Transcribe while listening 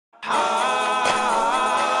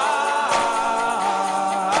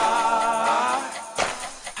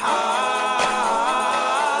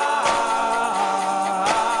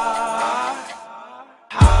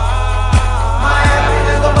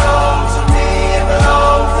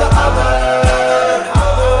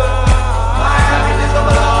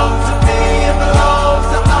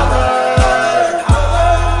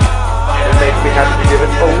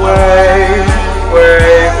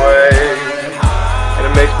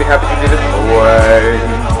be happy to do this.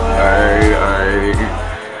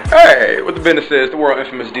 Hey, what the business is, the world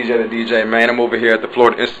infamous DJ, the DJ, man. I'm over here at the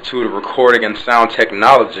Florida Institute of Recording and Sound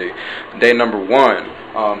Technology, day number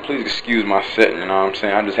 1. Please excuse my sitting, you know what I'm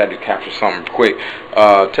saying? I just had to capture something quick.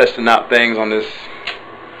 Testing out things on this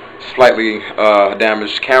slightly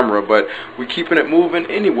damaged camera, but we keeping it moving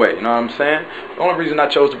anyway, you know what I'm saying? The only reason I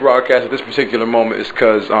chose to broadcast at this particular moment is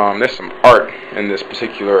because there's some art in this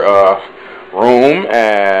particular room,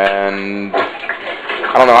 and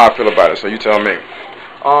I don't know how I feel about it, so you tell me.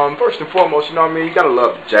 First and foremost, you know what I mean, you gotta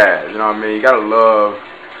love jazz, you know what I mean? You gotta love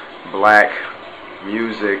black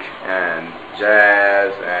music and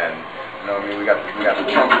jazz, and you know what I mean, we got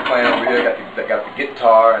the trumpet playing over here, got the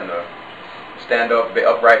guitar and the stand-up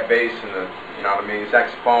upright bass and the, you know what I mean,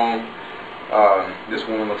 saxophone. This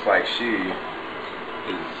woman looks like she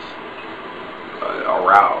is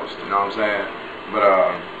aroused, you know what I'm saying? But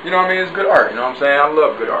you know what I mean, it's good art, you know what I'm saying? I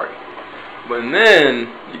love good art. But then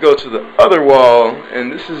you go to the other wall,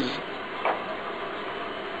 and this is,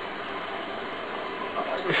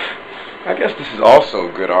 I guess this is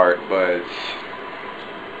also good art, but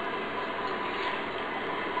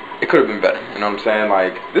it could have been better, you know what I'm saying?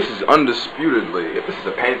 Like, this is undisputedly, if this is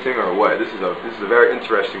a painting or what, this is a very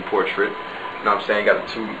interesting portrait. You know what I'm saying? Got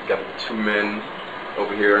the two men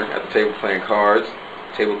over here at the table playing cards,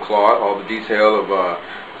 tablecloth, all the detail of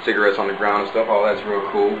cigarettes on the ground and stuff. All that's real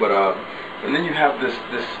cool. But and then you have this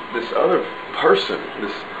other person,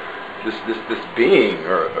 this being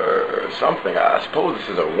or something. I suppose this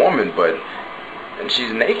is a woman, and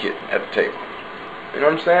she's naked at the table. You know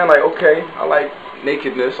what I'm saying? Like, okay, I like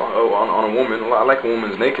nakedness on a woman. I like a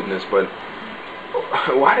woman's nakedness, but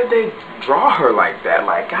why did they draw her like that?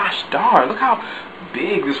 Like, gosh darn, look how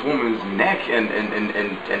big this woman's neck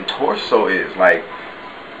and torso is. Like,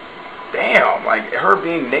 damn, like her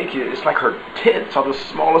being naked, it's like her tits are the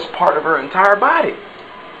smallest part of her entire body.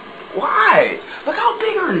 Why? Look how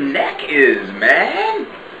big her neck is, man.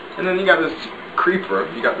 And then you got this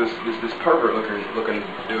creeper, you got this pervert looking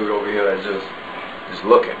dude over here that's just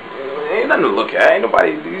looking. Ain't nothing to look at. Ain't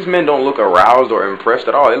nobody. These men don't look aroused or impressed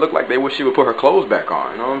at all. They look like they wish she would put her clothes back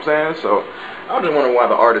on. You know what I'm saying? So I just wonder why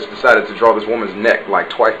the artist decided to draw this woman's neck like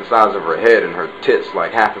twice the size of her head and her tits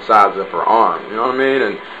like half the size of her arm. You know what I mean?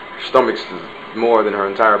 And her stomach's more than her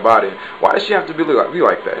entire body. Why does she have to be like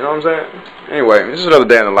that? You know what I'm saying? Anyway, this is another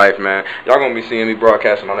day in the life, man. Y'all gonna be seeing me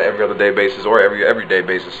broadcasting on an every other day basis or every day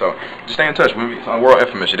basis. So just stay in touch with me. It's on World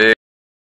Infamous. You dig?